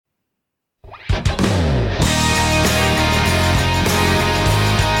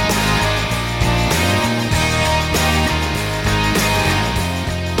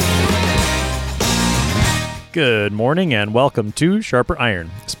Good morning and welcome to Sharper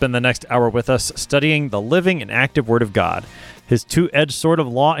Iron. Spend the next hour with us studying the living and active Word of God, His two-edged sword of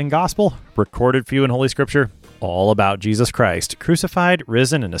law and gospel, recorded for you in Holy Scripture, all about Jesus Christ, crucified,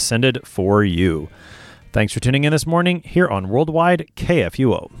 risen, and ascended for you. Thanks for tuning in this morning here on Worldwide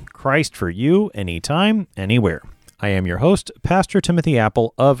KFUO. Christ for you, anytime, anywhere. I am your host, Pastor Timothy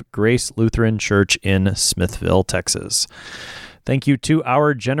Apple of Grace Lutheran Church in Smithville, Texas. Thank you to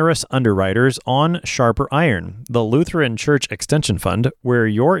our generous underwriters on Sharper Iron, the Lutheran Church Extension Fund, where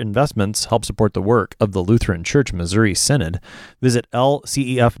your investments help support the work of the Lutheran Church Missouri Synod. Visit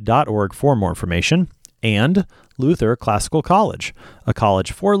lcef.org for more information. And Luther Classical College, a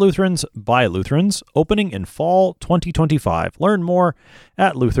college for Lutherans by Lutherans, opening in fall 2025. Learn more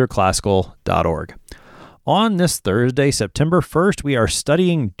at lutherclassical.org. On this Thursday, September 1st, we are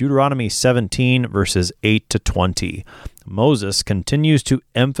studying Deuteronomy 17, verses 8 to 20. Moses continues to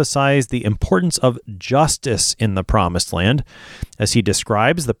emphasize the importance of justice in the Promised Land as he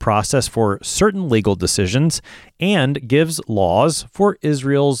describes the process for certain legal decisions and gives laws for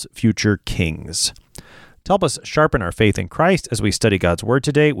Israel's future kings. To help us sharpen our faith in Christ as we study God's Word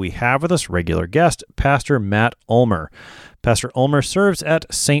today, we have with us regular guest, Pastor Matt Ulmer. Pastor Ulmer serves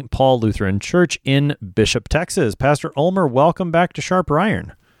at St. Paul Lutheran Church in Bishop, Texas. Pastor Ulmer, welcome back to Sharper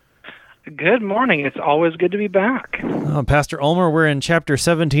Iron. Good morning. It's always good to be back. Pastor Ulmer, we're in chapter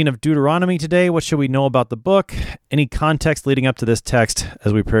 17 of Deuteronomy today. What should we know about the book? Any context leading up to this text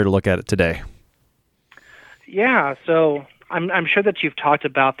as we prepare to look at it today? Yeah, so I'm sure that you've talked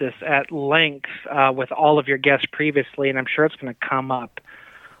about this at length with all of your guests previously, and I'm sure it's going to come up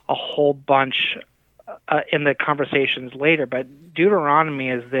a whole bunch in the conversations later. But Deuteronomy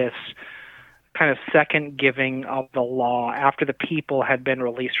is this kind of second giving of the law after the people had been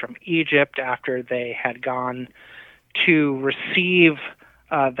released from Egypt, after they had gone to receive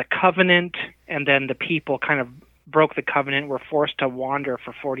the covenant, and then the people kind of broke the covenant, were forced to wander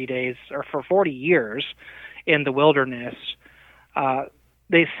for 40 days or for 40 years in the wilderness.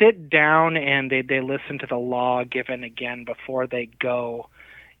 They sit down and they listen to the law given again before they go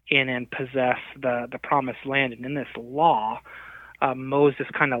in and possess the promised land. And in this law, Moses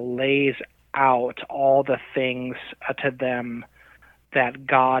kind of lays out all the things to them that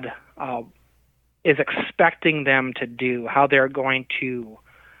God is expecting them to do, how they're going to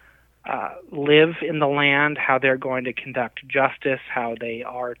live in the land, how they're going to conduct justice, how they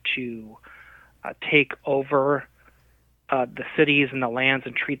are to take over the cities and the lands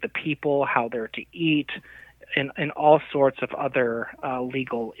and treat the people, how they're to eat, and all sorts of other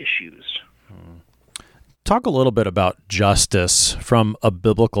legal issues. Talk a little bit about justice from a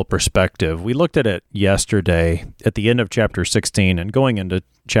biblical perspective. We looked at it yesterday at the end of chapter 16 and going into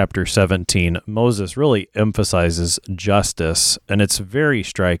chapter 17. Moses really emphasizes justice, and it's very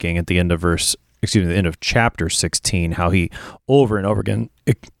striking at the end of the end of chapter 16, how he over and over again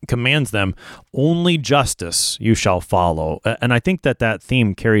commands them, only justice you shall follow. And I think that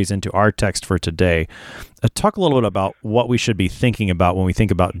theme carries into our text for today. Talk a little bit about what we should be thinking about when we think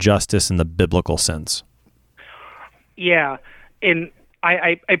about justice in the biblical sense. Yeah, and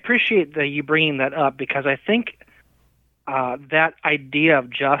I appreciate that you bringing that up, because I think that idea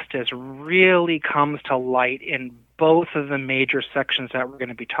of justice really comes to light in both of the major sections that we're going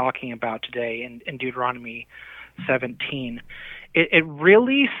to be talking about today in Deuteronomy 17. It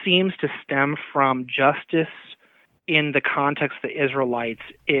really seems to stem from justice in the context of the Israelites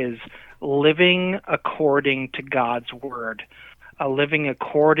is living according to God's word, living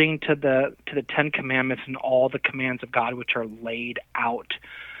according to the Ten Commandments and all the commands of God which are laid out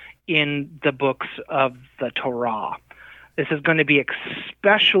in the books of the Torah. This is going to be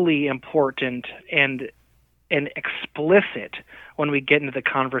especially important and explicit when we get into the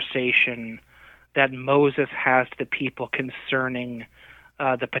conversation that Moses has to the people concerning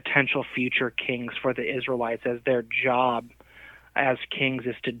the potential future kings for the Israelites, as their job as kings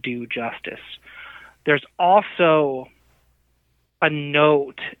is to do justice. There's also a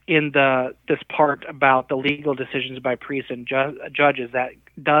note in this part about the legal decisions by priests and judges that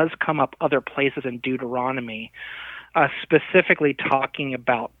does come up other places in Deuteronomy, specifically talking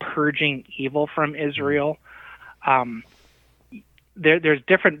about purging evil from Israel. There's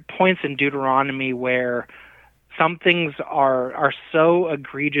different points in Deuteronomy where some things are so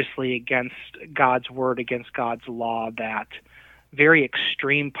egregiously against God's word, against God's law, that very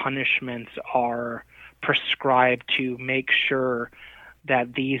extreme punishments are prescribed to make sure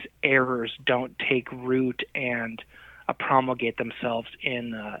that these errors don't take root and promulgate themselves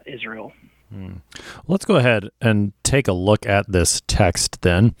in Israel. Let's go ahead and take a look at this text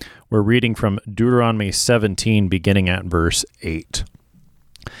then. We're reading from Deuteronomy 17, beginning at verse 8.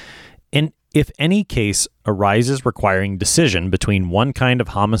 And If any case arises requiring decision between one kind of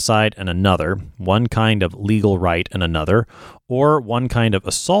homicide and another, one kind of legal right and another, or one kind of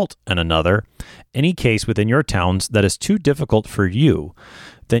assault and another, any case within your towns that is too difficult for you,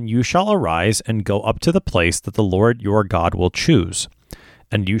 then you shall arise and go up to the place that the Lord your God will choose.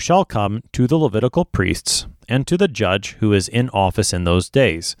 And you shall come to the Levitical priests and to the judge who is in office in those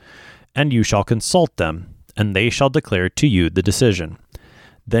days, and you shall consult them, and they shall declare to you the decision.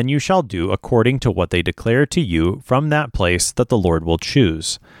 Then you shall do according to what they declare to you from that place that the Lord will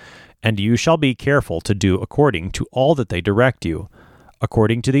choose. And you shall be careful to do according to all that they direct you,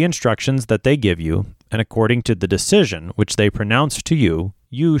 according to the instructions that they give you, and according to the decision which they pronounce to you,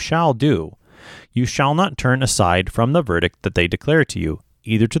 you shall do. You shall not turn aside from the verdict that they declare to you,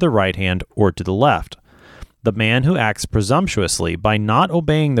 either to the right hand or to the left. The man who acts presumptuously by not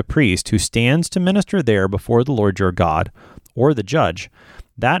obeying the priest who stands to minister there before the Lord your God, or the judge,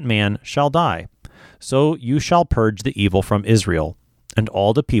 that man shall die. So you shall purge the evil from Israel, and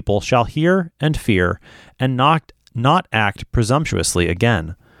all the people shall hear and fear, and not act presumptuously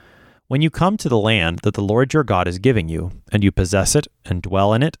again. When you come to the land that the Lord your God is giving you, and you possess it and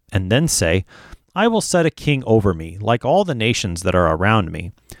dwell in it, and then say, I will set a king over me, like all the nations that are around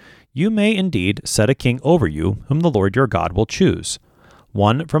me, you may indeed set a king over you, whom the Lord your God will choose.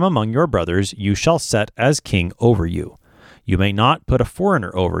 One from among your brothers you shall set as king over you. You may not put a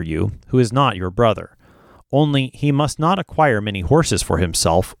foreigner over you, who is not your brother. Only he must not acquire many horses for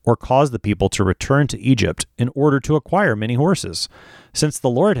himself, or cause the people to return to Egypt in order to acquire many horses, since the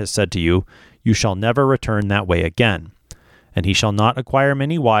Lord has said to you, you shall never return that way again. And he shall not acquire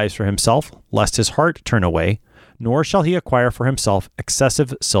many wives for himself, lest his heart turn away, nor shall he acquire for himself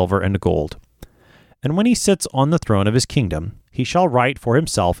excessive silver and gold. And when he sits on the throne of his kingdom, he shall write for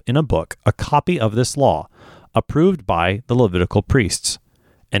himself in a book a copy of this law, approved by the Levitical priests.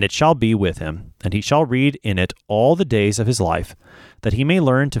 And it shall be with him, and he shall read in it all the days of his life, that he may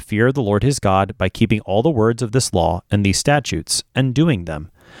learn to fear the Lord his God by keeping all the words of this law and these statutes, and doing them,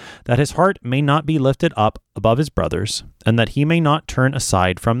 that his heart may not be lifted up above his brothers, and that he may not turn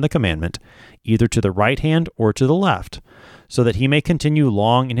aside from the commandment, either to the right hand or to the left, so that he may continue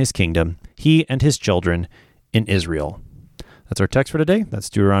long in his kingdom, he and his children in Israel. That's our text for today. That's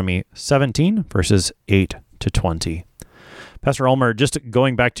Deuteronomy 17, verses 8 to 20. Pastor Ulmer, just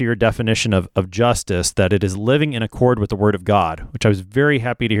going back to your definition of justice, that it is living in accord with the Word of God, which I was very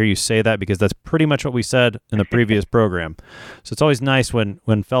happy to hear you say that, because that's pretty much what we said in the previous program. So it's always nice when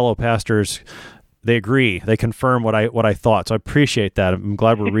fellow pastors, they agree, they confirm what I thought. So I appreciate that. I'm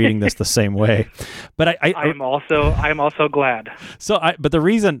glad we're reading this the same way. But I'm also glad. But the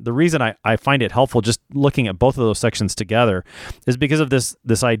reason I find it helpful just looking at both of those sections together is because of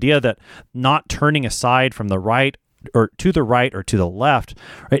this idea that not turning aside from the right or to the left,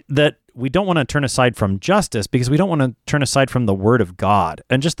 right? That we don't want to turn aside from justice because we don't want to turn aside from the Word of God,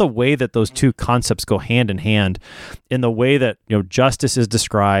 and just the way that those two concepts go hand in hand, in the way that justice is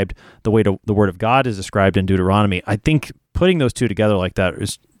described, the way the Word of God is described in Deuteronomy. I think putting those two together like that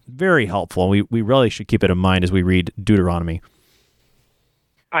is very helpful. We really should keep it in mind as we read Deuteronomy.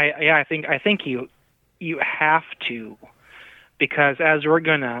 I think you have to. Because as we're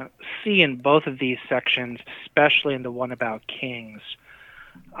going to see in both of these sections, especially in the one about kings,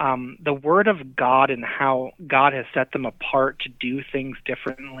 the Word of God and how God has set them apart to do things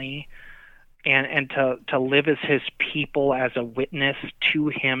differently and to live as His people, as a witness to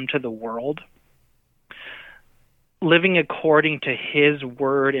Him, to the world, living according to His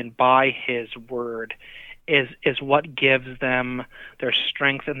Word and by His Word is what gives them their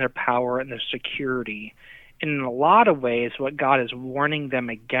strength and their power and their security. And in a lot of ways, what God is warning them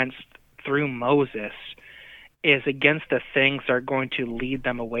against through Moses is against the things that are going to lead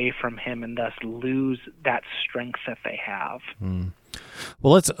them away from Him and thus lose that strength that they have.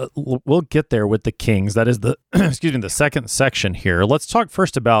 Well, we'll get there with the kings. That is the the second section here. Let's talk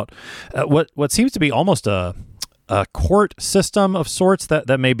first about what seems to be almost a court system of sorts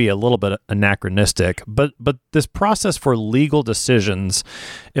that may be a little bit anachronistic, but this process for legal decisions,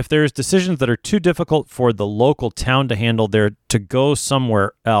 if there's decisions that are too difficult for the local town to handle, they're to go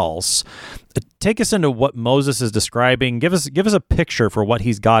somewhere else. Take us into what Moses is describing. Give us a picture for what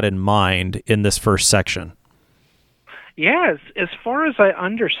he's got in mind in this first section. Yes, as far as I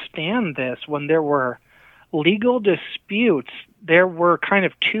understand this, when there were legal disputes, there were kind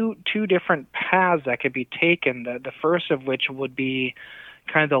of two different paths that could be taken. The first of which would be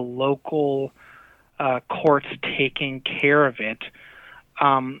kind of the local courts taking care of it.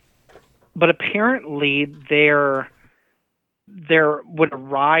 But apparently there would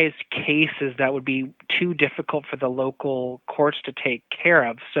arise cases that would be too difficult for the local courts to take care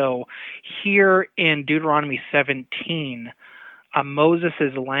of. So here in Deuteronomy 17, Moses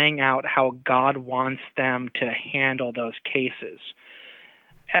is laying out how God wants them to handle those cases.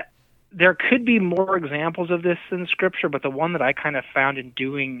 There could be more examples of this in Scripture, but the one that I kind of found in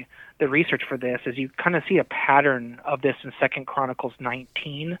doing the research for this is you kind of see a pattern of this in 2 Chronicles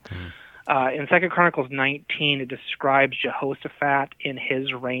 19. In 2 Chronicles 19, it describes Jehoshaphat in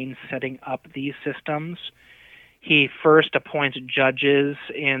his reign setting up these systems. He first appoints judges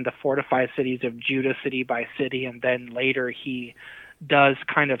in the fortified cities of Judah, city by city, and then later he does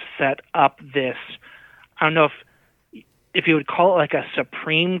kind of set up this, I don't know if you would call it like a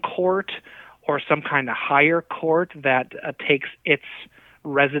supreme court or some kind of higher court that takes its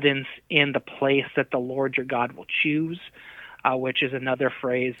residence in the place that the Lord your God will choose, which is another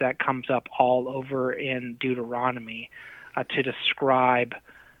phrase that comes up all over in Deuteronomy to describe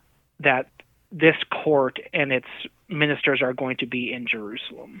that this court and its ministers are going to be in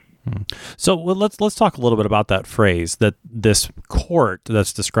Jerusalem. So let's talk a little bit about that phrase, that this court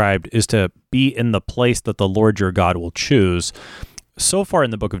that's described is to be in the place that the Lord your God will choose. So far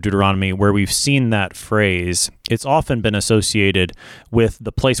in the book of Deuteronomy, where we've seen that phrase, it's often been associated with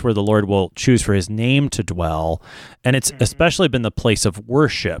the place where the Lord will choose for his name to dwell, and it's especially been the place of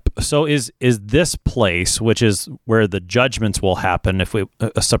worship. So is this place, which is where the judgments will happen,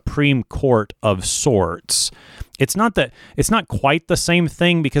 a supreme court of sorts, it's not quite the same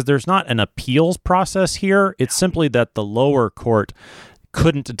thing because there's not an appeals process here. It's simply that the lower court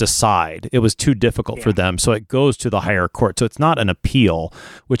couldn't decide. It was too difficult for them, so it goes to the higher court. So it's not an appeal,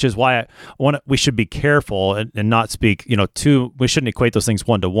 which is why we should be careful and not speak, we shouldn't equate those things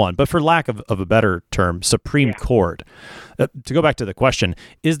one-to-one. But for lack of a better term, Supreme Court. To go back to the question,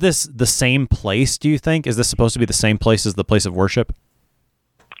 is this the same place, do you think? Is this supposed to be the same place as the place of worship?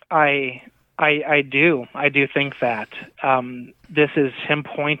 I do. I do think that. This is him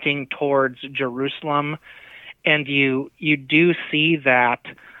pointing towards Jerusalem. And you do see that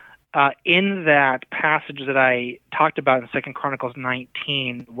in that passage that I talked about in 2 Chronicles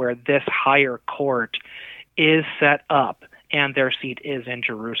 19, where this higher court is set up and their seat is in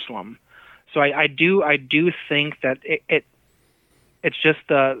Jerusalem. So I do think that it's just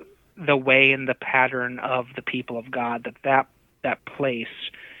the way and the pattern of the people of God that place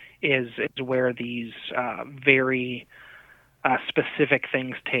is where these very specific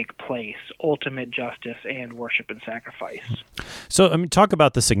things take place: ultimate justice and worship and sacrifice. So, talk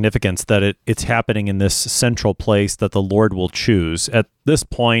about the significance that it's happening in this central place that the Lord will choose. At this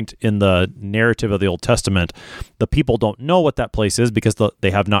point in the narrative of the Old Testament, the people don't know what that place is because they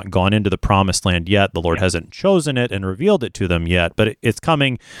have not gone into the promised land yet. The Lord hasn't chosen it and revealed it to them yet, but it's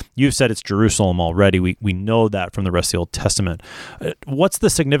coming. You've said it's Jerusalem already. We know that from the rest of the Old Testament. What's the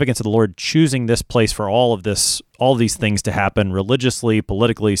significance of the Lord choosing this place for all of these things to happen religiously,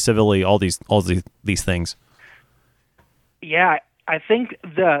 politically, civilly, all these things? Yeah, I think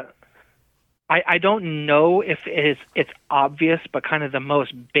I don't know if it's obvious, but kind of the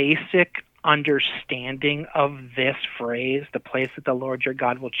most basic understanding of this phrase, the place that the Lord your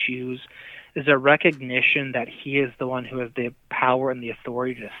God will choose, is a recognition that he is the one who has the power and the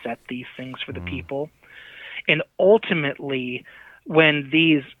authority to set these things for the people. And ultimately, when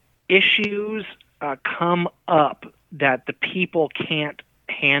these issues come up that the people can't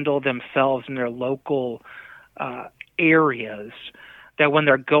handle themselves in their local areas, that when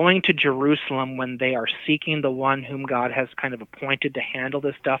they're going to Jerusalem, when they are seeking the one whom God has kind of appointed to handle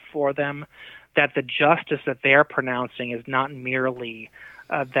this stuff for them, that the justice that they're pronouncing is not merely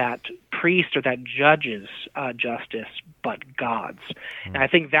that priest or that judge's justice, but God's. And I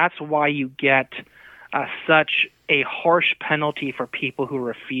think that's why you get such a harsh penalty for people who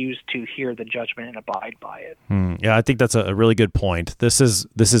refuse to hear the judgment and abide by it. Yeah, I think that's a really good point. This is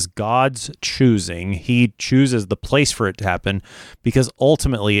God's choosing. He chooses the place for it to happen because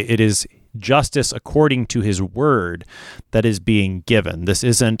ultimately it is justice according to his word that is being given. This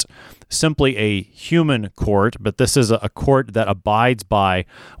isn't simply a human court, but this is a court that abides by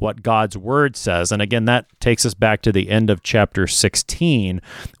what God's word says. And again, that takes us back to the end of chapter 16,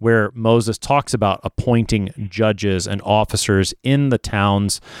 where Moses talks about appointing judges and officers in the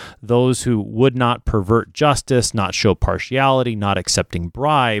towns, those who would not pervert justice, not show partiality, not accepting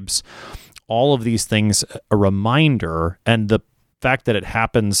bribes. All of these things, a reminder, and the fact that it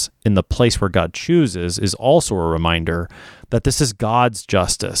happens in the place where God chooses is also a reminder that this is God's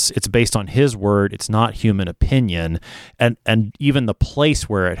justice. It's based on his word. It's not human opinion. And even the place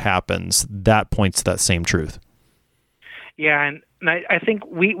where it happens, that points to that same truth. Yeah, and I think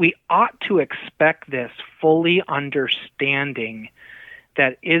we ought to expect this, fully understanding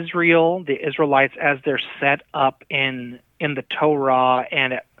that Israel, the Israelites, as they're set up in the Torah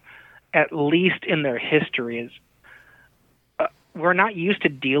and at least in their history, is we're not used to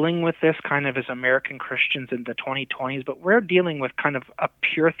dealing with this kind of as American Christians in the 2020s, but we're dealing with kind of a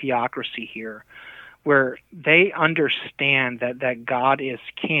pure theocracy here, where they understand that God is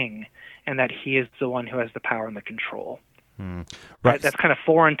king and that he is the one who has the power and the control. Right. That's kind of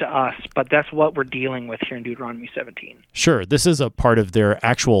foreign to us, but that's what we're dealing with here in Deuteronomy 17. Sure. This is a part of their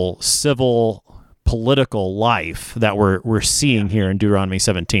actual civil political life that we're seeing here in Deuteronomy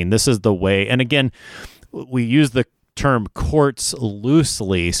 17. This is the way. And again, we use the term courts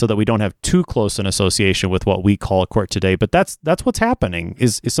loosely so that we don't have too close an association with what we call a court today, but that's what's happening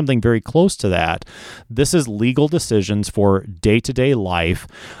is something very close to that. This is legal decisions for day-to-day life,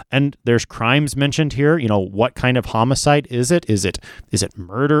 and there's crimes mentioned here. What kind of homicide is it? Is it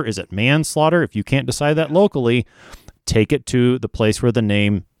murder? Is it manslaughter? If you can't decide that locally, take it to the place where the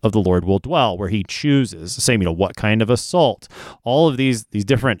name of the Lord will dwell, where he chooses. Same, what kind of assault? All of these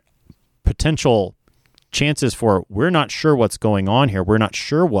different potential chances for, we're not sure what's going on here. We're not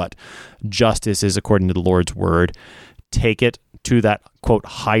sure what justice is according to the Lord's word. Take it to that, quote,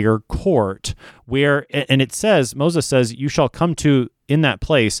 higher court where, and it says, Moses says, you shall come to, in that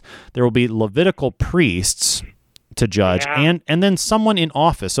place, there will be Levitical priests to judge and then someone in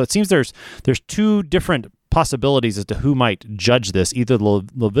office. So it seems there's two different possibilities as to who might judge this, either the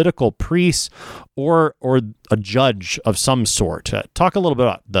Levitical priests or a judge of some sort. Talk a little bit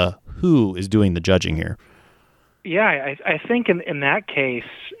about the who is doing the judging here. Yeah, I think in that case,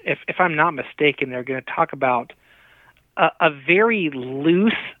 if I'm not mistaken, they're going to talk about a very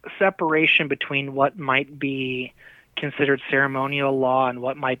loose separation between what might be considered ceremonial law and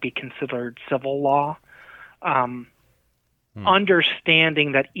what might be considered civil law.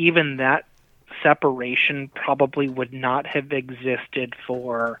 Understanding that even that separation probably would not have existed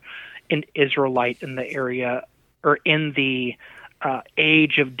for an Israelite in the area or in the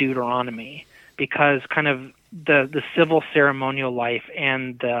age of Deuteronomy, because kind of the civil ceremonial life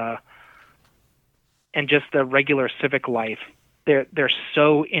and just the regular civic life, they're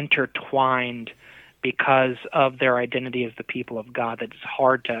so intertwined because of their identity as the people of God that it's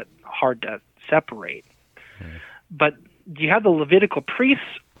hard to separate. But you have the Levitical priests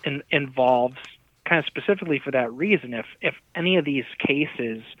involved kind of specifically for that reason. If any of these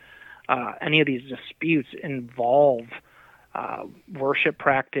cases, any of these disputes involve worship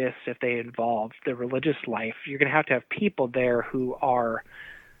practice, if they involve the religious life, you're going to have people there who are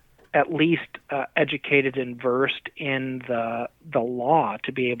at least educated and versed in the law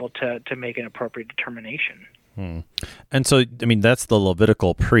to be able to make an appropriate determination. And so, that's the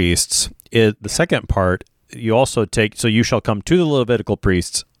Levitical priests. The second part, you also take, so you shall come to the Levitical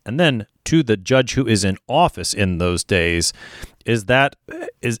priests and then to the judge who is in office in those days. Is that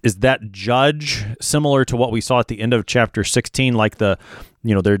judge similar to what we saw at the end of chapter 16, like they're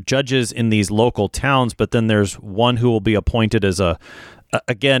judges in these local towns, but then there's one who will be appointed as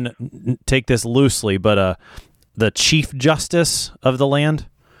again, take this loosely, but the chief justice of the land?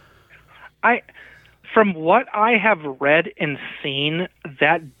 From what I have read and seen,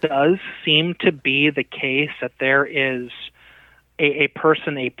 that does seem to be the case, that there is a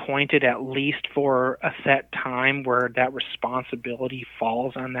person appointed at least for a set time where that responsibility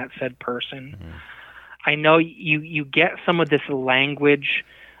falls on that said person. I know you get some of this language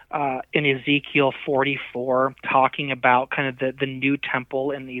in Ezekiel 44 talking about kind of the new temple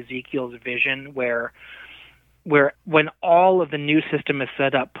in Ezekiel's vision, where when all of the new system is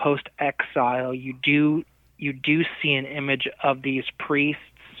set up post-exile, you do see an image of these priests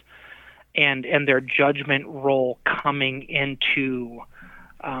and their judgment role coming into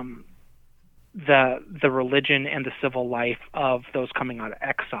the religion and the civil life of those coming out of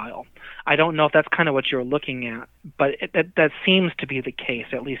exile. I don't know if that's kind of what you're looking at, but that seems to be the case,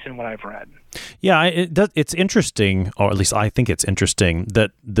 at least in what I've read. Yeah, it's interesting, or at least I think it's interesting,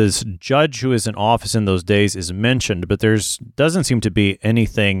 that this judge who is in office in those days is mentioned, but doesn't seem to be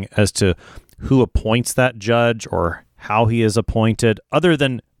anything as to who appoints that judge or how he is appointed, other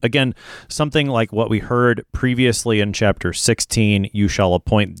than, again, something like what we heard previously in chapter 16, you shall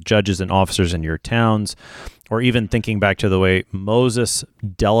appoint judges and officers in your towns, or even thinking back to the way Moses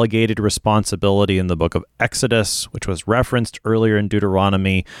delegated responsibility in the book of Exodus, which was referenced earlier in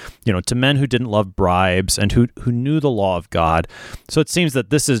Deuteronomy, to men who didn't love bribes and who knew the law of God. So it seems that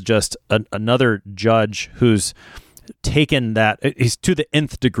this is just another judge who's taken that, he's to the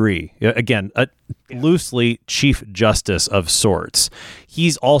nth degree. Again, loosely chief justice of sorts.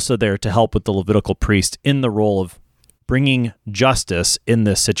 He's also there to help with the Levitical priest in the role of bringing justice in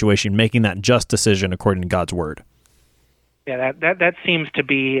this situation, making that just decision according to God's word. Yeah, that seems to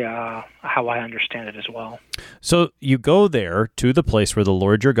be how I understand it as well. So you go there to the place where the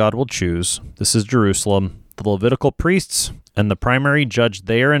Lord your God will choose. This is Jerusalem. The Levitical priests and the primary judge,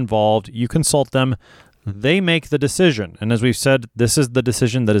 they are involved. You consult them. They make the decision. And as we've said, this is the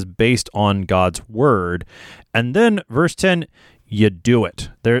decision that is based on God's word. And then verse 10, you do it.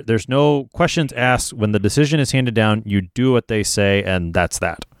 There's no questions asked. When the decision is handed down, you do what they say, and that's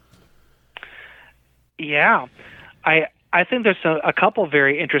that. Yeah. I think there's a couple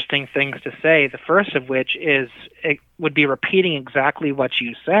very interesting things to say. The first of which is it would be repeating exactly what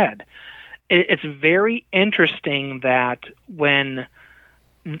you said. It's very interesting that when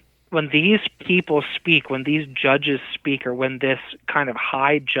these people speak, when these judges speak, or when this kind of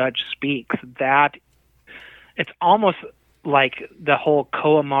high judge speaks, that it's almost like the whole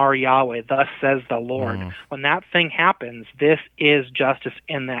Koamar Yahweh, thus says the Lord. When that thing happens, this is justice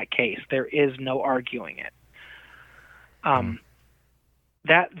in that case. There is no arguing it.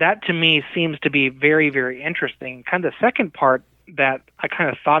 That to me seems to be very, very interesting. Kind of the second part that I kind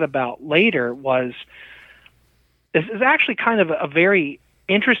of thought about later was this is actually kind of a very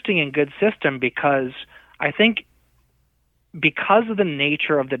interesting and good system, because I think because of the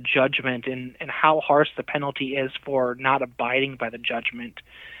nature of the judgment and how harsh the penalty is for not abiding by the judgment,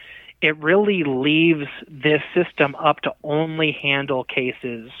 it really leaves this system up to only handle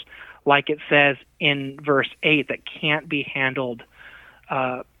cases like it says in verse 8 that can't be handled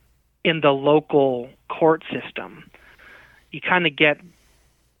in the local court system. You kind of get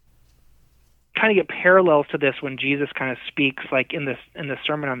parallels to this when Jesus kind of speaks, like in the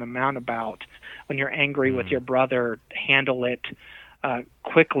Sermon on the Mount, about when you're angry with your brother, handle it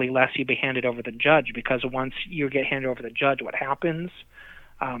quickly, lest you be handed over to the judge. Because once you get handed over to the judge, what happens?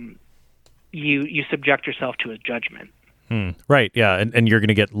 You subject yourself to his judgment. Right, yeah, and you're going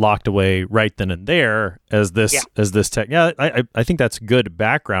to get locked away right then and there as this tech. Yeah, I think that's good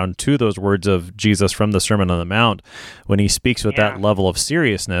background to those words of Jesus from the Sermon on the Mount when he speaks with that level of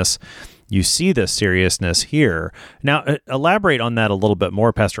seriousness. You see this seriousness here. Now, elaborate on that a little bit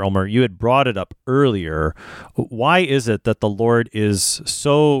more, Pastor Ulmer. You had brought it up earlier. Why is it that the Lord is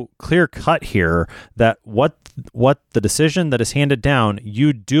so clear-cut here that what the decision that is handed down,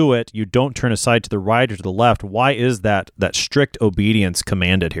 you do it, you don't turn aside to the right or to the left? Why is that strict obedience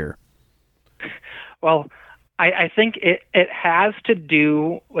commanded here? Well, I think it has to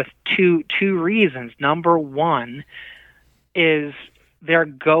do with two reasons. Number one is they're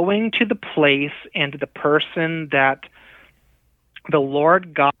going to the place and to the person that the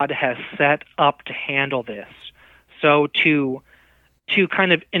Lord God has set up to handle this. So to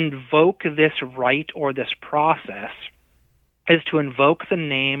kind of invoke this right or this process is to invoke the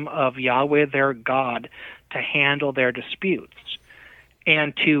name of Yahweh their God to handle their disputes.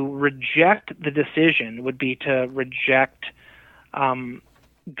 And to reject the decision would be to reject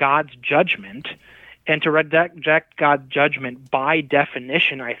God's judgment. And to reject God's judgment, by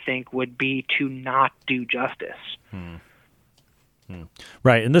definition, I think, would be to not do justice.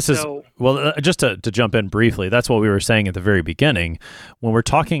 Right, and this is, just to jump in briefly, that's what we were saying at the very beginning. When we're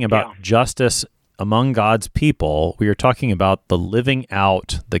talking about justice among God's people, we are talking about the living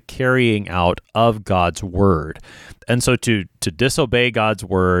out, the carrying out of God's word. And so to disobey God's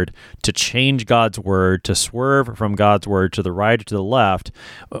word, to change God's word, to swerve from God's word to the right or to the left,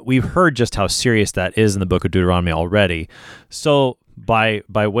 we've heard just how serious that is in the book of Deuteronomy already. So by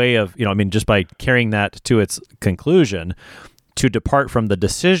way of, just by carrying that to its conclusion, to depart from the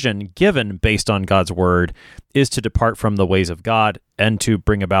decision given based on God's word is to depart from the ways of God and to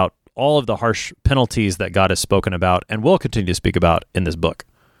bring about all of the harsh penalties that God has spoken about and will continue to speak about in this book.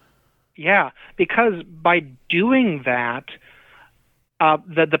 Yeah, because by doing that,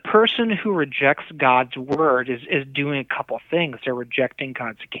 the person who rejects God's word is doing a couple of things. They're rejecting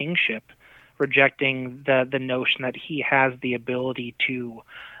God's kingship, rejecting the notion that he has the ability to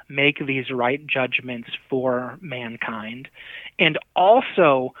make these right judgments for mankind. And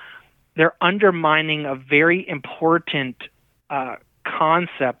also, they're undermining a very important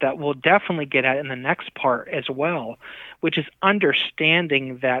concept that we'll definitely get at in the next part as well, which is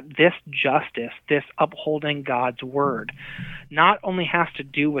understanding that this justice, this upholding God's word, not only has to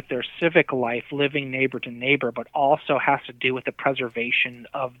do with their civic life, living neighbor to neighbor, but also has to do with the preservation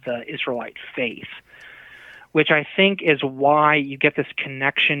of the Israelite faith, which I think is why you get this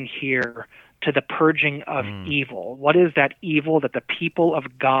connection here to the purging of evil. What is that evil that the people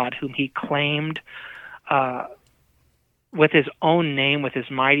of God, whom he claimed with his own name, with his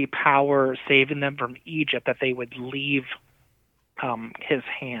mighty power, saving them from Egypt, that they would leave his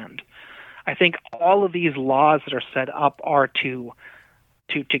hand? I think all of these laws that are set up are to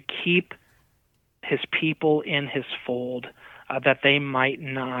keep his people in his fold, that they might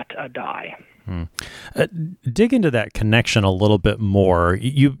not die. Dig into that connection a little bit more.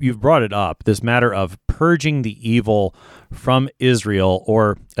 You've brought it up, this matter of purging the evil from Israel,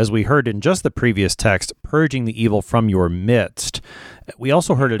 or as we heard in just the previous text, purging the evil from your midst. We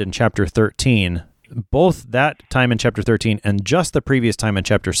also heard it in chapter 13. Both that time in chapter 13 and just the previous time in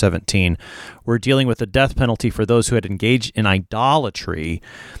chapter 17, we're dealing with the death penalty for those who had engaged in idolatry.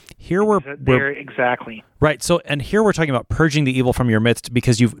 Here we're exactly right. So, and here we're talking about purging the evil from your midst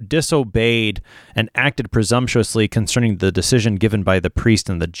because you've disobeyed and acted presumptuously concerning the decision given by the priest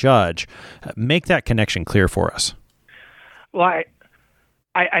and the judge. Make that connection clear for us. Well,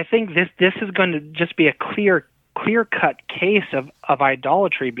 I think this is going to just be a clear-cut case of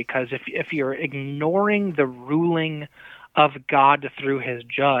idolatry, because if you're ignoring the ruling of God through his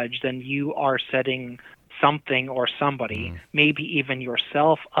judge, then you are setting something or somebody, maybe even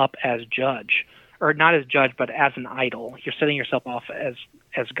yourself, up as judge, or not as judge, but as an idol. You're setting yourself off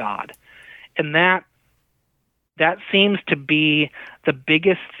as God. And that seems to be the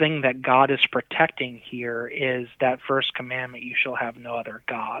biggest thing that God is protecting here, is that first commandment, you shall have no other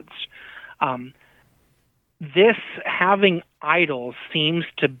gods. This having idols seems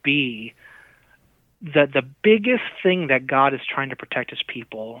to be the biggest thing that God is trying to protect his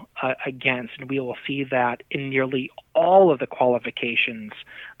people against, and we will see that in nearly all of the qualifications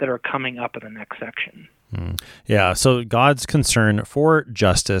that are coming up in the next section. Yeah, so God's concern for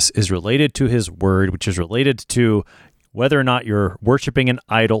justice is related to his word, which is related to whether or not you're worshiping an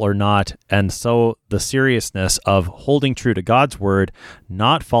idol or not, and so the seriousness of holding true to God's word,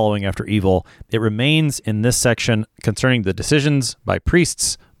 not following after evil, it remains in this section concerning the decisions by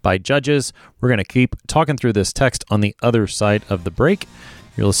priests, by judges. We're going to keep talking through this text on the other side of the break.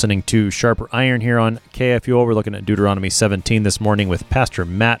 You're listening to Sharper Iron here on KFUO. We're looking at Deuteronomy 17 this morning with Pastor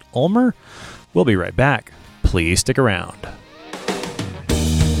Matt Ulmer. We'll be right back. Please stick around.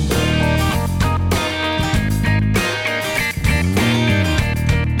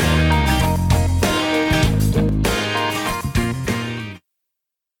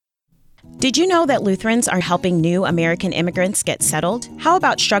 Did you know that Lutherans are helping new American immigrants get settled? How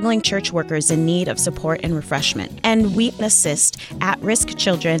about struggling church workers in need of support and refreshment? And we assist at-risk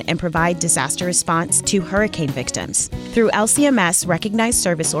children and provide disaster response to hurricane victims. Through LCMS recognized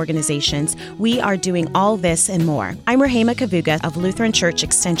service organizations, we are doing all this and more. I'm Rahema Kavuga of Lutheran Church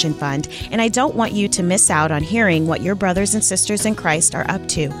Extension Fund, and I don't want you to miss out on hearing what your brothers and sisters in Christ are up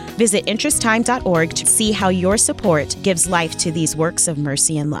to. Visit interesttime.org to see how your support gives life to these works of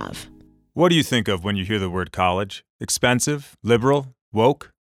mercy and love. What do you think of when you hear the word college? Expensive? Liberal?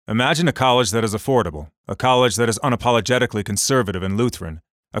 Woke? Imagine a college that is affordable, a college that is unapologetically conservative and Lutheran,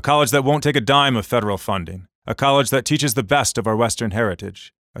 a college that won't take a dime of federal funding, a college that teaches the best of our Western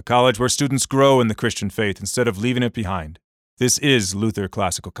heritage, a college where students grow in the Christian faith instead of leaving it behind. This is Luther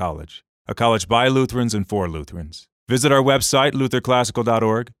Classical College, a college by Lutherans and for Lutherans. Visit our website,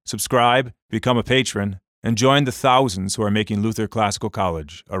 lutherclassical.org, subscribe, become a patron, and join the thousands who are making Luther Classical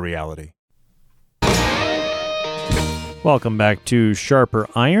College a reality. Welcome back to Sharper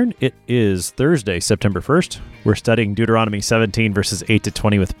Iron. It is Thursday, September 1st. We're studying Deuteronomy 17, verses 8 to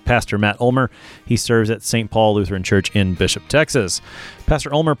 20 with Pastor Matt Ulmer. He serves at St. Paul Lutheran Church in Bishop, Texas.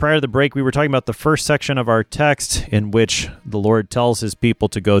 Pastor Ulmer, prior to the break, we were talking about the first section of our text in which the Lord tells his people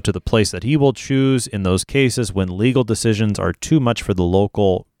to go to the place that he will choose in those cases when legal decisions are too much for the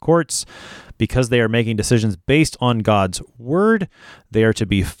local courts. Because they are making decisions based on God's word, they are to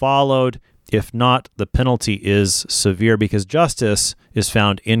be followed. If not, the penalty is severe because justice is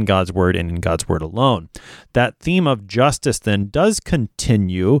found in God's word and in God's word alone. That theme of justice then does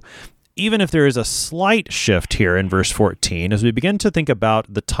continue, even if there is a slight shift here in verse 14, as we begin to think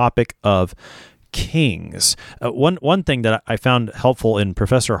about the topic of kings. One thing that I found helpful in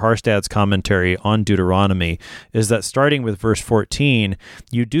Professor Harstad's commentary on Deuteronomy is that starting with verse 14,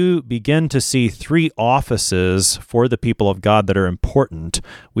 you do begin to see three offices for the people of God that are important.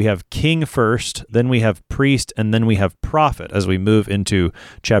 We have king first, then we have priest, and then we have prophet as we move into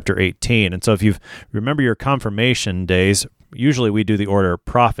chapter 18. And so if you remember your confirmation days, usually we do the order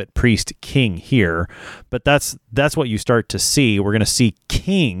prophet, priest, king here, but that's what you start to see. We're going to see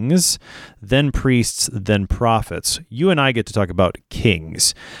kings, then priests, then prophets. You and I get to talk about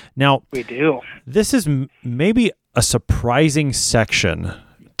kings. Now, we do. This is maybe a surprising section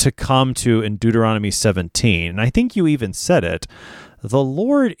to come to in Deuteronomy 17, and I think you even said it. The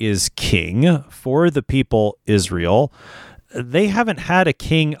Lord is king for the people Israel. They haven't had a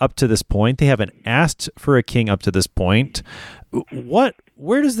king up to this point. They haven't asked for a king up to this point. What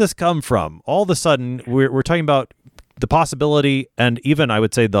where does this come from? All of a sudden, we're talking about the possibility and even, I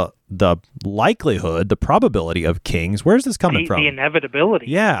would say, the likelihood, the probability of kings. Where's this coming from? The inevitability.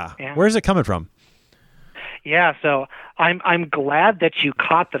 Yeah. Where's it coming from? Yeah, so I'm glad that you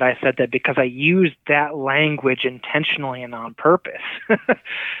caught that I said that, because I used that language intentionally and on purpose.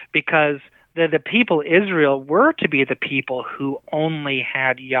 Because the people Israel were to be the people who only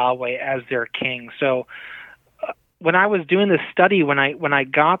had Yahweh as their king. So when I was doing this study, when I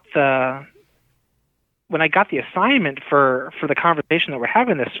got the assignment for the conversation that we're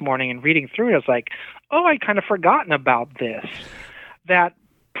having this morning and reading through it, I was like, oh, I'd kind of forgotten about this. That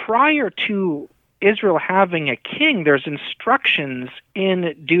prior to Israel having a king, there's instructions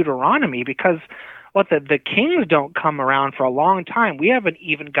in Deuteronomy, because the kings don't come around for a long time. We haven't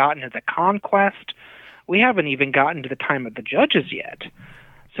even gotten to the conquest. We haven't even gotten to the time of the judges yet.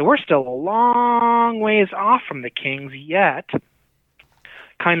 So we're still a long ways off from the kings yet.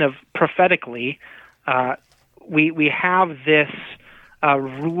 Kind of prophetically, we have this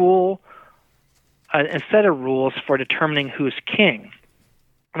rule, a set of rules for determining who's king.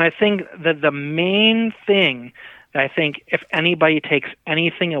 And I think that the main thing that I think if anybody takes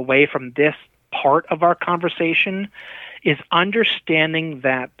anything away from this part of our conversation is understanding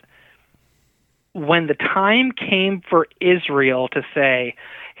that when the time came for Israel to say,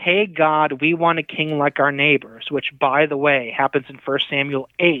 hey, God, we want a king like our neighbors, which, by the way, happens in 1 Samuel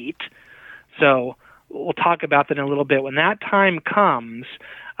 8. So we'll talk about that in a little bit. When that time comes,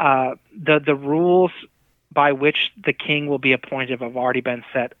 the rules by which the king will be appointed have already been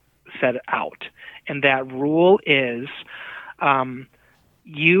set out. And that rule is,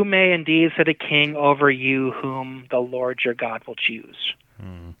 you may indeed set a king over you whom the Lord your God will choose.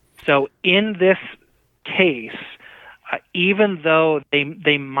 So in this case, even though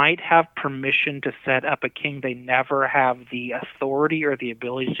they might have permission to set up a king, they never have the authority or the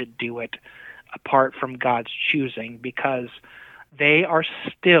ability to do it apart from God's choosing, because they are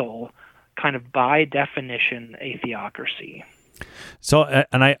still kind of by definition a theocracy. So,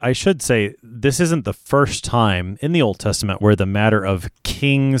 and I should say, this isn't the first time in the Old Testament where the matter of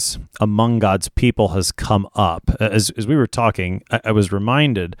kings among God's people has come up. As we were talking, I was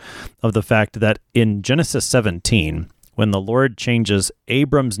reminded of the fact that in Genesis 17, when the Lord changes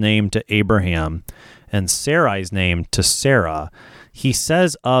Abram's name to Abraham and Sarai's name to Sarah, he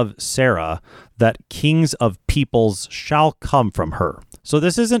says of Sarah that kings of peoples shall come from her. So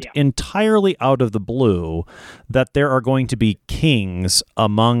this isn't entirely out of the blue that there are going to be kings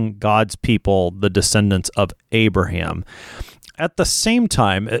among God's people, the descendants of Abraham. At the same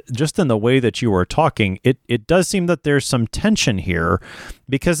time, just in the way that you were talking, it does seem that there's some tension here,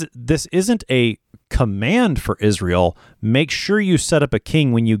 because this isn't a command for Israel, make sure you set up a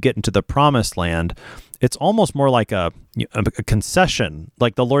king when you get into the promised land. It's almost more like a concession.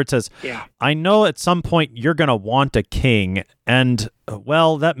 Like the Lord says, I know at some point you're going to want a king, and,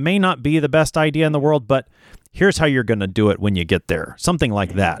 well, that may not be the best idea in the world, but here's how you're going to do it when you get there. Something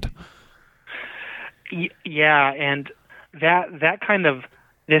like that. Yeah, and that kind of,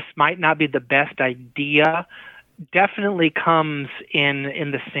 this might not be the best idea, definitely comes in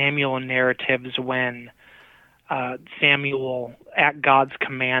the Samuel narratives when Samuel, at God's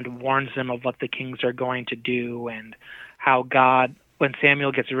command, warns them of what the kings are going to do, and how God, when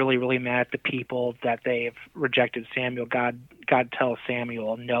Samuel gets really, really mad at the people that they've rejected Samuel, God tells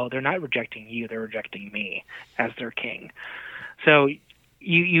Samuel, no, they're not rejecting you, they're rejecting me as their king. So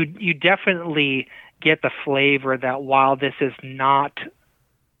you definitely get the flavor that while this is not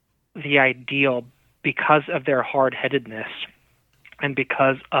the ideal, because of their hard-headedness and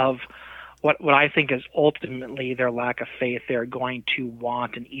because of what I think is ultimately their lack of faith, they're going to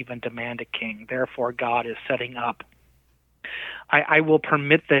want and even demand a king. Therefore, God is setting up, I will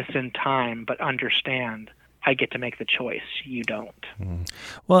permit this in time, but understand, I get to make the choice. You don't.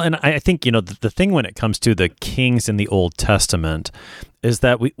 Well, and I think, the thing when it comes to the kings in the Old Testament is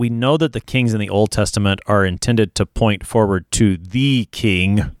that we know that the kings in the Old Testament are intended to point forward to the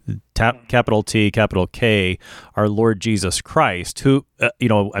king, capital T, capital K, our Lord Jesus Christ, who,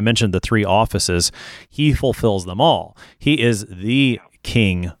 I mentioned the three offices. He fulfills them all. He is the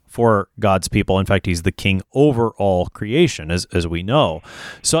king for God's people. In fact, he's the king over all creation, as we know.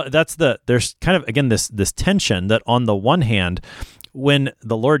 So there's kind of, again, this tension that on the one hand, when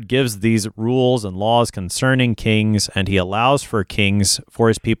the Lord gives these rules and laws concerning kings, and he allows for kings for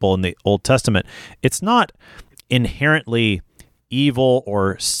his people in the Old Testament, it's not inherently evil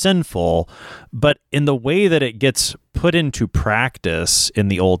or sinful, but in the way that it gets put into practice in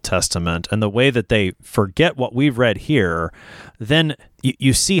the Old Testament and the way that they forget what we've read here, then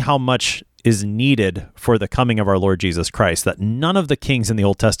you see how much is needed for the coming of our Lord Jesus Christ, that none of the kings in the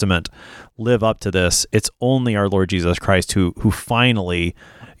Old Testament live up to this. It's only our Lord Jesus Christ who finally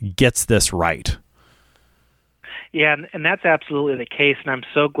gets this right. Yeah, and that's absolutely the case, and I'm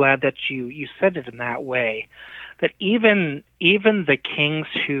so glad that you said it in that way, that even the kings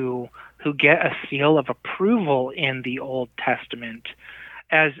who get a seal of approval in the Old Testament,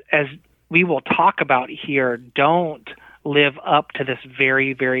 as we will talk about here, don't live up to this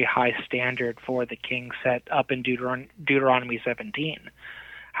very, very high standard for the king set up in Deuteronomy 17.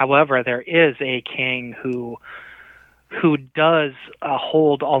 However, there is a king who does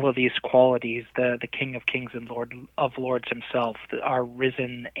hold all of these qualities, the King of Kings and Lord of Lords himself, our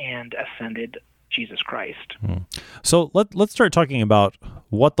risen and ascended Jesus Christ. So let's start talking about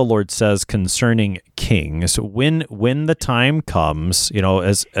what the Lord says concerning kings. When the time comes,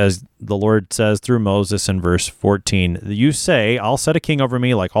 as the Lord says through Moses in verse 14, you say, I'll set a king over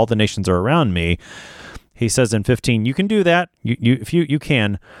me like all the nations are around me. He says in 15, you can do that, if you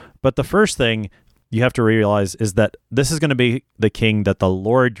can, but the first thing you have to realize is that this is going to be the king that the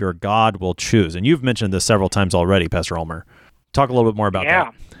Lord your God will choose. And you've mentioned this several times already, Pastor Ulmer. Talk a little bit more about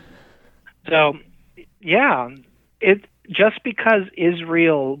that. So, it just because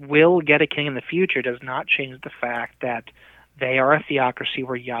Israel will get a king in the future does not change the fact that they are a theocracy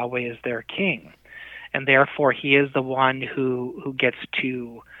where Yahweh is their king, and therefore He is the one who gets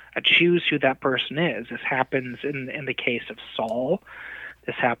to choose who that person is. This happens in the case of Saul.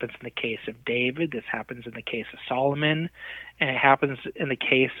 This happens in the case of David. This happens in the case of Solomon, and it happens in the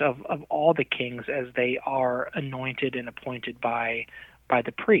case of all the kings as they are anointed and appointed by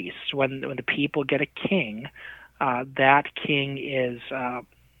the priests. When the people get a king, that king is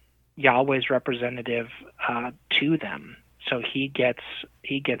Yahweh's representative to them. So he gets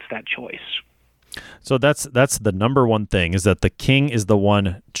that choice. So that's the number one thing, is that the king is the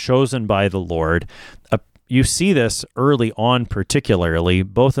one chosen by the Lord. You see this early on, particularly,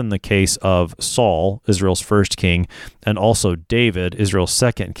 both in the case of Saul, Israel's first king, and also David, Israel's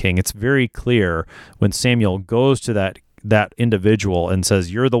second king. It's very clear when Samuel goes to that individual and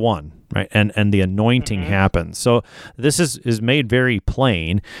says, you're the one, right? And the anointing happens. So this is made very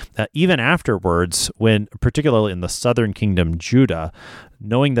plain. Even afterwards, when, particularly in the southern kingdom, Judah,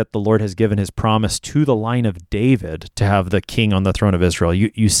 knowing that the Lord has given his promise to the line of David to have the king on the throne of Israel,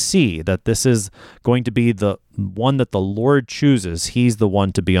 you see that this is going to be the one that the Lord chooses. He's the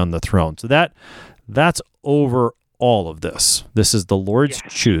one to be on the throne. So that's over all of this. This is the Lord's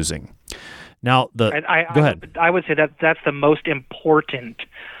choosing. Now, go ahead. I would say that's the most important.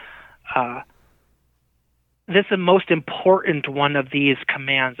 This is the most important one of these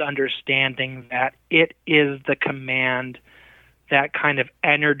commands, understanding that it is the command that kind of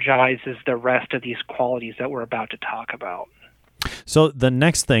energizes the rest of these qualities that we're about to talk about. So the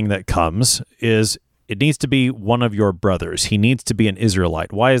next thing that comes is it needs to be one of your brothers. He needs to be an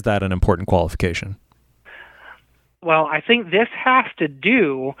Israelite. Why is that an important qualification? Well, I think this has to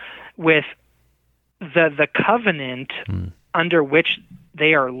do with the covenant under which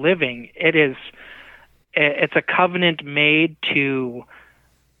they are living. It's a covenant made to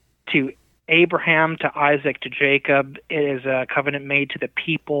Abraham, to Isaac, to Jacob. It is a covenant made to the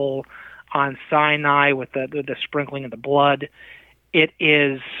people on Sinai with the sprinkling of the blood. It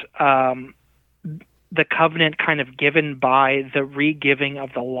is the covenant kind of given by the re-giving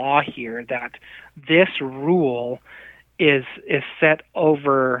of the law here, that this rule is set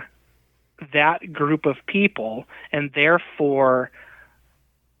over that group of people, and therefore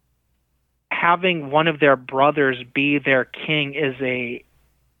having one of their brothers be their king is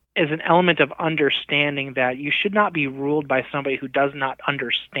an element of understanding that you should not be ruled by somebody who does not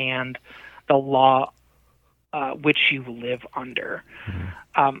understand the law which you live under.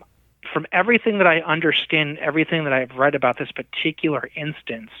 From everything that I understand, everything that I've read about this particular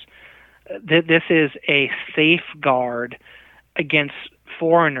instance, this is a safeguard against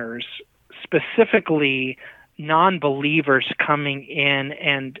foreigners, specifically non-believers, coming in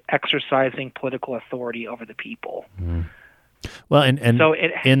and exercising political authority over the people. Well, and so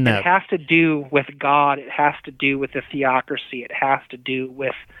it has to do with God. It has to do with the theocracy. It has to do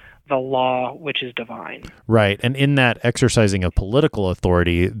with the law, which is divine. Right. And in that exercising of political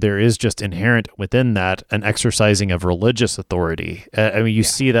authority, there is just inherent within that an exercising of religious authority. You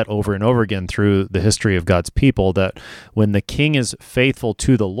see that over and over again through the history of God's people, that when the king is faithful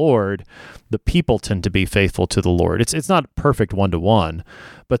to the Lord, the people tend to be faithful to the Lord. It's not perfect one-to-one,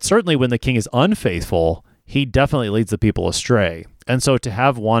 but certainly when the king is unfaithful, he definitely leads the people astray. And so to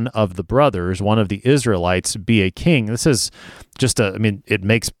have one of the brothers, one of the Israelites, be a king, this is just it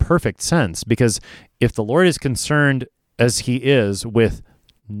makes perfect sense, because if the Lord is concerned, as he is, with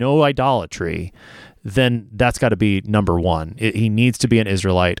no idolatry, then that's got to be number one. He needs to be an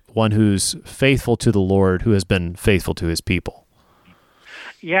Israelite, one who's faithful to the Lord, who has been faithful to his people.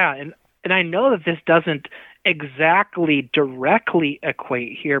 Yeah, and I know that this doesn't exactly directly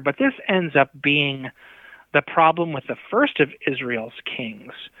equate here, but this ends up being the problem with the first of Israel's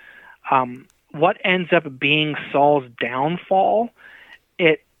kings. What ends up being Saul's downfall,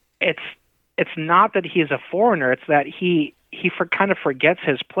 it's not that he's a foreigner, it's that he kind of forgets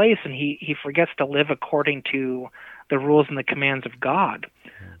his place, and he forgets to live according to the rules and the commands of God.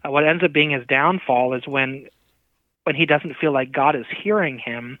 What ends up being his downfall is when he doesn't feel like God is hearing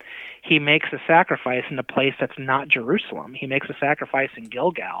him, he makes a sacrifice in a place that's not Jerusalem. He makes a sacrifice in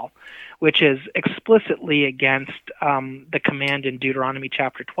Gilgal, which is explicitly against the command in Deuteronomy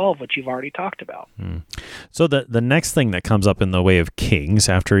chapter 12, which you've already talked about. So the next thing that comes up in the way of kings,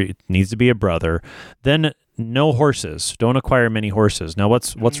 after it needs to be a brother, then no horses. Don't acquire many horses. Now,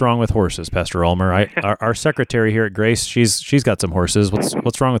 what's wrong with horses, Pastor Ulmer? Our secretary here at Grace, she's got some horses.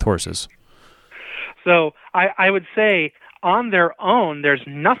 What's wrong with horses? So I would say on their own, there's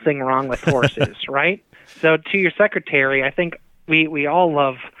nothing wrong with horses, right? So to your secretary, I think we all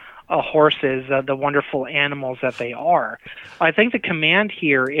love horses, the wonderful animals that they are. I think the command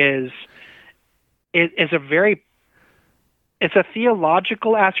here is it's a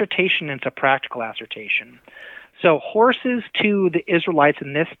theological assertion, and it's a practical assertion. So horses to the Israelites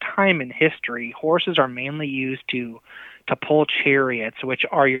in this time in history, horses are mainly used to pull chariots, which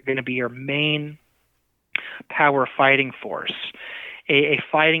are going to be your main power fighting force, a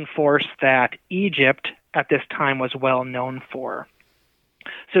fighting force that Egypt at this time was well known for.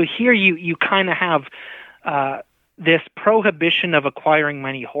 So here you kind of have this prohibition of acquiring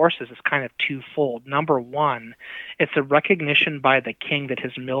many horses is kind of twofold. Number one, it's a recognition by the king that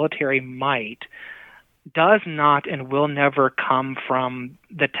his military might does not and will never come from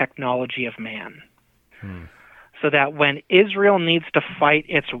the technology of man. So that when Israel needs to fight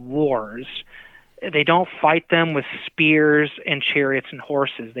its wars, they don't fight them with spears and chariots and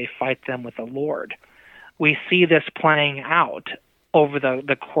horses. They fight them with the Lord. We see this playing out over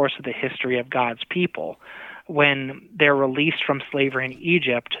the course of the history of God's people. When they're released from slavery in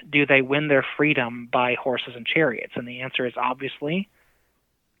Egypt, do they win their freedom by horses and chariots? And the answer is obviously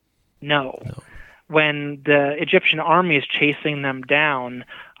no. When the Egyptian army is chasing them down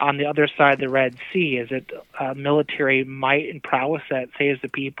on the other side of the Red Sea, is it military might and prowess that saves the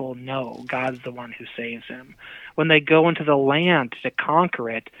people? No, God's the one who saves them. When they go into the land to conquer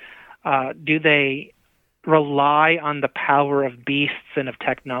it, do they rely on the power of beasts and of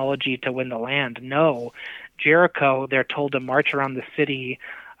technology to win the land? No. Jericho, they're told to march around the city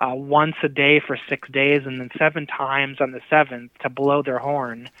once a day for 6 days, and then 7 times on the 7th to blow their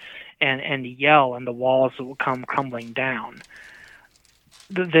horn and yell, and the walls will come crumbling down.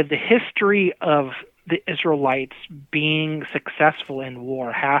 The history of the Israelites being successful in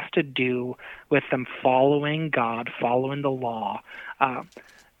war has to do with them following God, following the law.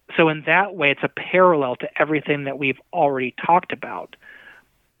 So in that way, it's a parallel to everything that we've already talked about.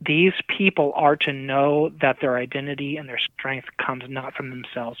 These people are to know that their identity and their strength comes not from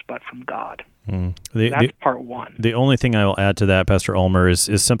themselves, but from God. That's part one. The only thing I will add to that, Pastor Ulmer, is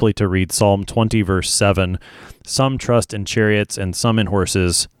simply to read Psalm 20, verse 7. Some trust in chariots and some in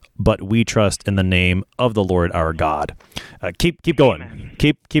horses, but we trust in the name of the Lord our God. Keep going. Amen.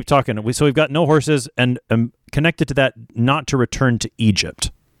 Keep talking. So we've got no horses, and connected to that, not to return to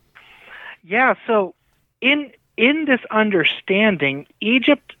Egypt. Yeah, so in this understanding,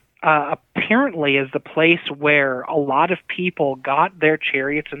 Egypt apparently is the place where a lot of people got their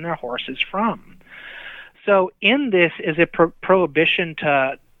chariots and their horses from. So in this is a prohibition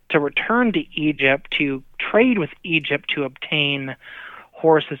to return to Egypt, to trade with Egypt to obtain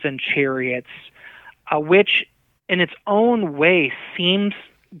horses and chariots, which in its own way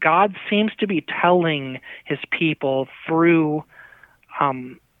God seems to be telling his people through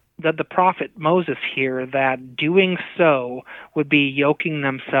the prophet Moses here that doing so would be yoking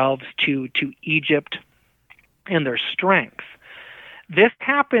themselves to Egypt and their strength. This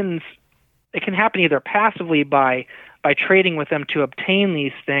happens, it can happen either passively by trading with them to obtain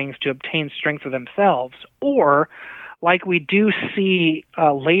these things, to obtain strength for themselves, or like we do see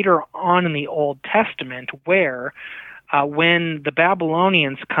later on in the Old Testament, where when the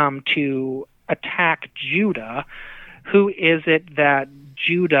Babylonians come to attack Judah, who is it that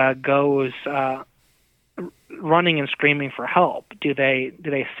Judah goes running and screaming for help? Do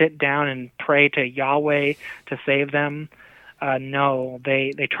they sit down and pray to Yahweh to save them? No,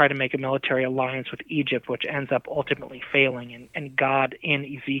 they try to make a military alliance with Egypt, which ends up ultimately failing, and God in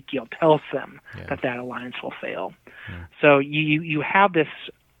Ezekiel tells them that alliance will fail. Yeah. So you have this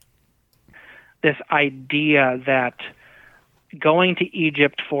this idea that going to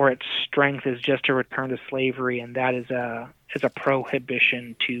Egypt for its strength is just a return to slavery, and that is a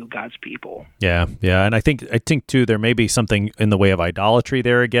prohibition to God's people. Yeah, and I think too there may be something in the way of idolatry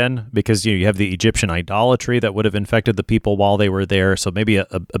there again, because you have the Egyptian idolatry that would have infected the people while they were there. So maybe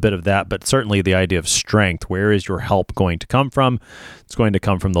a bit of that, but certainly the idea of strength. Where is your help going to come from? It's going to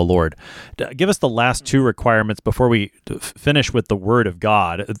come from the Lord. Give us the last two requirements before we finish with the Word of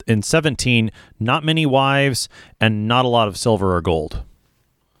God. In 17, not many wives and not a lot of silver or gold.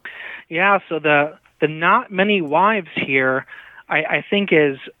 Yeah, so the not many wives here, I think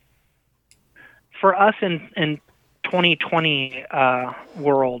is, for us in 2020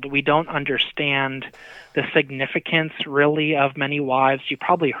 world, we don't understand the significance really of many wives. You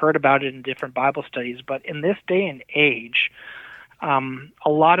probably heard about it in different Bible studies, but in this day and age, a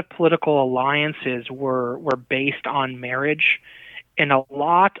lot of political alliances were based on marriage, and a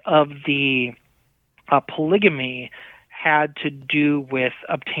lot of the polygamy had to do with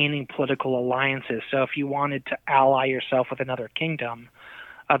obtaining political alliances. So if you wanted to ally yourself with another kingdom,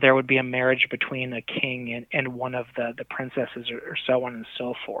 there would be a marriage between a king and one of the princesses, or so on and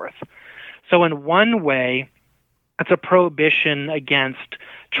so forth. So in one way, it's a prohibition against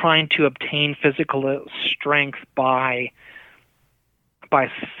trying to obtain physical strength by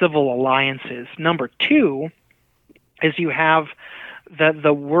civil alliances. Number two is you have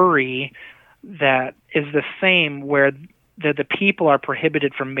the worry that is the same, where the people are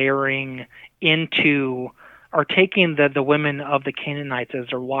prohibited from marrying into or taking the women of the Canaanites as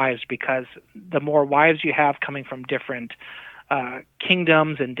their wives, because the more wives you have coming from different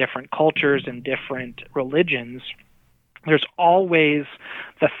kingdoms and different cultures and different religions, there's always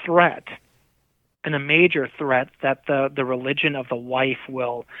the threat, and a major threat, that the religion of the wife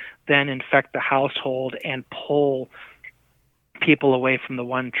will then infect the household and pull people away from the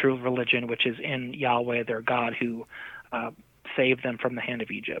one true religion, which is in Yahweh, their God, who saved them from the hand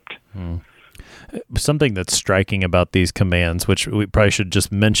of Egypt. Something that's striking about these commands, which we probably should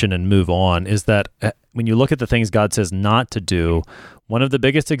just mention and move on, is that when you look at the things God says not to do, one of the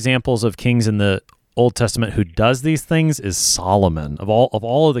biggest examples of kings in the Old Testament who does these things is Solomon. Of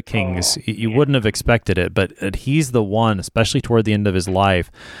all of the kings, you wouldn't have expected it, but he's the one, especially toward the end of his life,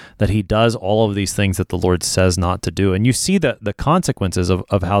 that he does all of these things that the Lord says not to do. And you see the consequences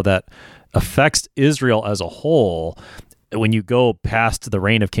of how that affects Israel as a whole. When you go past the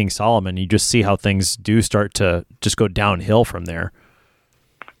reign of King Solomon, you just see how things do start to just go downhill from there.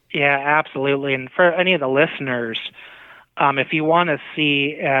 Yeah, absolutely. And for any of the listeners, if you want to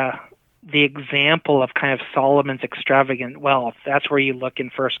see the example of kind of Solomon's extravagant wealth, that's where you look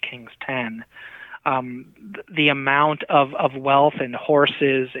in 1 Kings 10. The amount of wealth and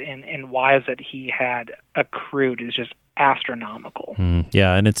horses and wives that he had accrued is just astronomical.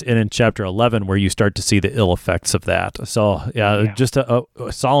 Yeah, and it's in chapter 11 where you start to see the ill effects of that. So just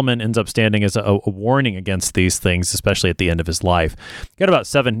Solomon ends up standing as a warning against these things, especially at the end of his life. Got about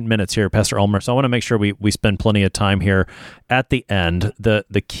 7 minutes here, Pastor Ulmer, so I want to make sure we spend plenty of time here at the end.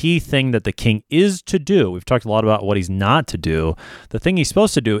 The key thing that the king is to do, we've talked a lot about what he's not to do. The thing he's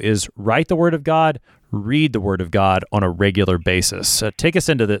supposed to do is write the Word of God, read the Word of God on a regular basis. Take us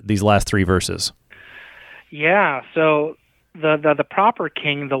into these last 3 verses. Yeah, so the proper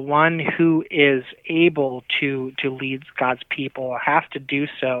king, the one who is able to lead God's people, has to do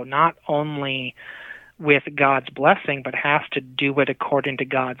so not only with God's blessing, but has to do it according to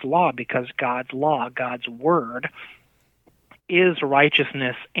God's law, because God's law, God's word, is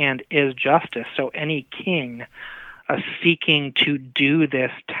righteousness and is justice. So any king seeking to do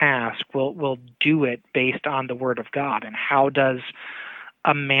this task will do it based on the word of God. And how does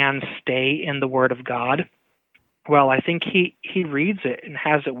a man stay in the word of God? Well, I think he reads it and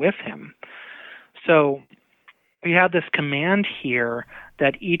has it with him. So we have this command here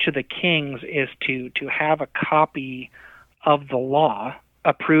that each of the kings is to have a copy of the law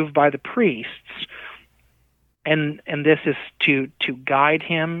approved by the priests, and this is to guide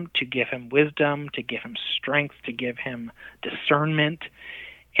him, to give him wisdom, to give him strength, to give him discernment,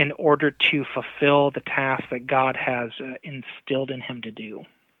 in order to fulfill the task that God has instilled in him to do.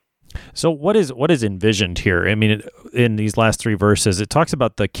 So what is envisioned here? I mean, in these last 3 verses, it talks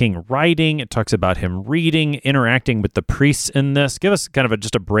about the king writing, it talks about him reading, interacting with the priests in this. Give us kind of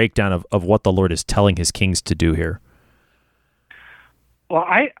just a breakdown of what the Lord is telling his kings to do here. Well,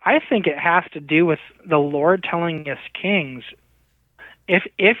 I think it has to do with the Lord telling his kings,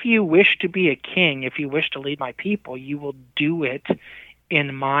 if you wish to be a king, if you wish to lead my people, you will do it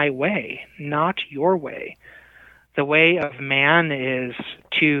in my way, not your way. The way of man is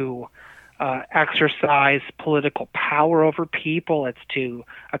to exercise political power over people. It's to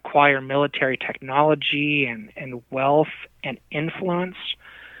acquire military technology and wealth and influence.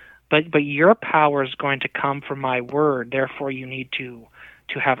 But your power is going to come from my word. Therefore, you need to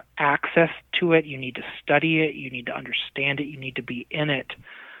have access to it. You need to study it. You need to understand it. You need to be in it,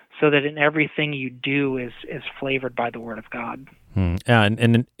 so that in everything you do is flavored by the word of God.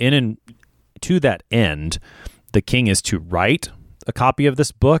 And to that end, the king is to write a copy of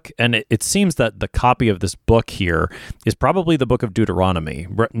this book, and it seems that the copy of this book here is probably the book of Deuteronomy,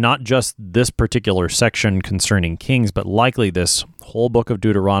 not just this particular section concerning kings, but likely this whole book of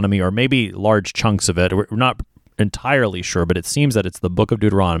Deuteronomy, or maybe large chunks of it. We're not entirely sure, but it seems that it's the book of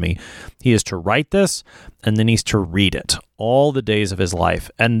Deuteronomy. He is to write this, and then he's to read it all the days of his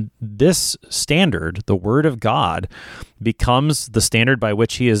life. And this standard, the word of God, becomes the standard by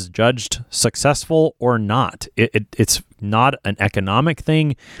which he is judged successful or not. It's not an economic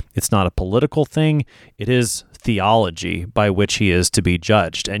thing. It's not a political thing. It is theology by which he is to be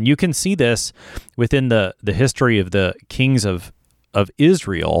judged. And you can see this within the history of the kings of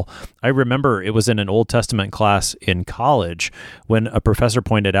Israel. I remember it was in an Old Testament class in college when a professor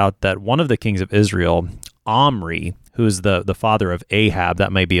pointed out that one of the kings of Israel, Omri, who's the father of Ahab,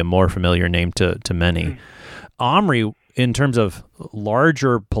 that may be a more familiar name to many. Omri, in terms of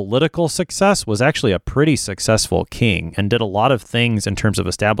larger political success, was actually a pretty successful king and did a lot of things in terms of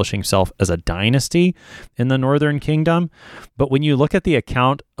establishing himself as a dynasty in the northern kingdom. But when you look at the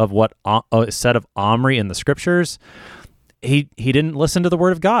account of what is said of Omri in the scriptures, he didn't listen to the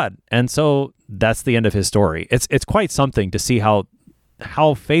word of God. And so that's the end of his story. It's quite something to see how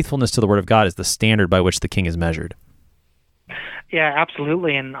faithfulness to the word of God is the standard by which the king is measured. Yeah,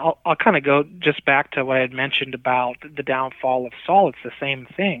 absolutely. And I'll kind of go just back to what I had mentioned about the downfall of Saul. It's the same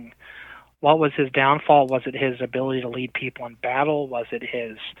thing. What was his downfall? Was it his ability to lead people in battle? Was it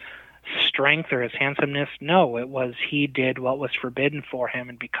his strength or his handsomeness? No, it was he did what was forbidden for him,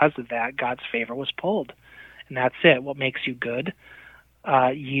 and because of that, God's favor was pulled. And that's it. What makes you good?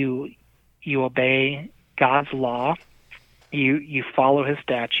 You obey God's law. You follow his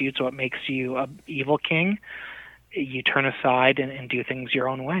statutes. What makes you an evil king? You turn aside and do things your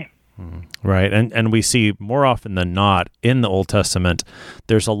own way. Right. And we see more often than not in the Old Testament,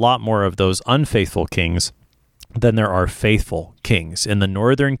 there's a lot more of those unfaithful kings than there are faithful kings. In the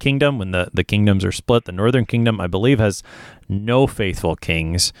northern kingdom, when the kingdoms are split, the northern kingdom, I believe, has no faithful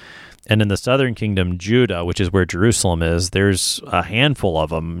kings. And in the southern kingdom, Judah, which is where Jerusalem is, there's a handful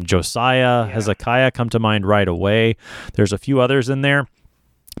of them. Josiah, Hezekiah come to mind right away. There's a few others in there,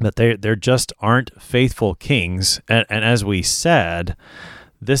 but there just aren't faithful kings. And as we said,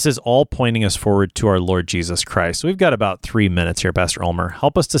 this is all pointing us forward to our Lord Jesus Christ. So we've got about 3 minutes here, Pastor Ulmer.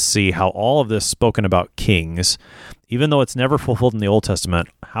 Help us to see how all of this spoken about kings, even though it's never fulfilled in the Old Testament,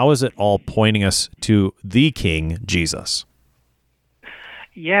 how is it all pointing us to the King, Jesus?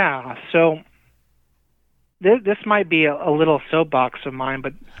 Yeah, so this might be a little soapbox of mine,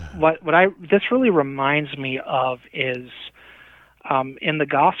 but what this really reminds me of is in the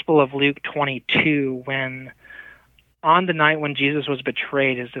Gospel of Luke 22, when on the night when Jesus was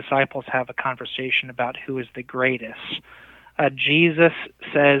betrayed, his disciples have a conversation about who is the greatest. Jesus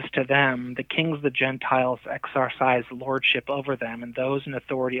says to them, the kings of the Gentiles exercise lordship over them, and those in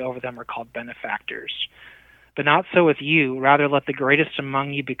authority over them are called benefactors. But not so with you. Rather, let the greatest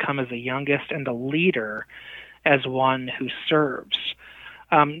among you become as the youngest, and the leader as one who serves.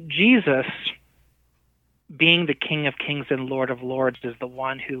 Jesus, being the King of kings and Lord of lords, is the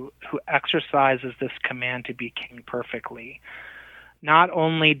one who exercises this command to be king perfectly. Not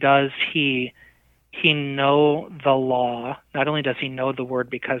only does he know the law, not only does he know the word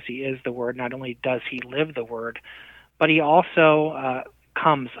because he is the word, not only does he live the word, but he also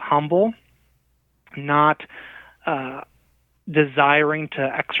comes humble, not desiring to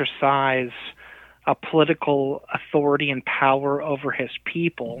exercise a political authority and power over his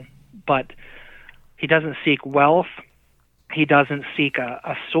people, but he doesn't seek wealth. He doesn't seek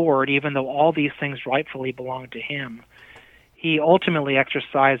a sword, even though all these things rightfully belong to him. He ultimately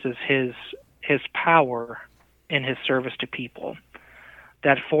exercises his power in his service to people,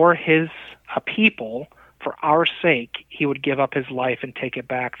 that for his people, for our sake, he would give up his life and take it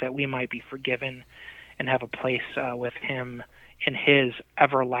back, that we might be forgiven and have a place with him in his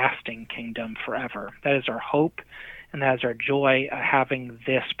everlasting kingdom forever. That is our hope, and that is our joy, having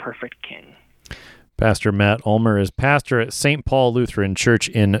this perfect King. Pastor Matt Ulmer is pastor at St. Paul Lutheran Church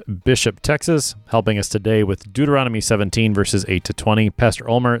in Bishop, Texas, helping us today with Deuteronomy 17, verses 8 to 20. Pastor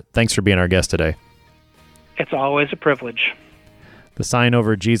Ulmer, thanks for being our guest today. It's always a privilege. The sign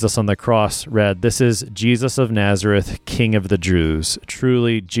over Jesus on the cross read, "This is Jesus of Nazareth, King of the Jews."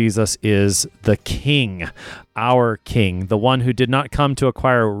 Truly, Jesus is the King, our King, the one who did not come to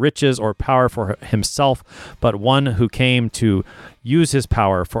acquire riches or power for himself, but one who came to use his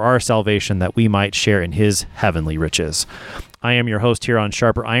power for our salvation that we might share in his heavenly riches. I am your host here on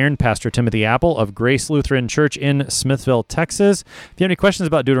Sharper Iron, Pastor Timothy Apple of Grace Lutheran Church in Smithville, Texas. If you have any questions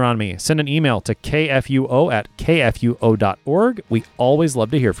about Deuteronomy, send an email to kfuo@kfuo.org. We always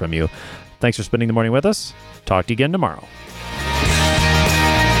love to hear from you. Thanks for spending the morning with us. Talk to you again tomorrow.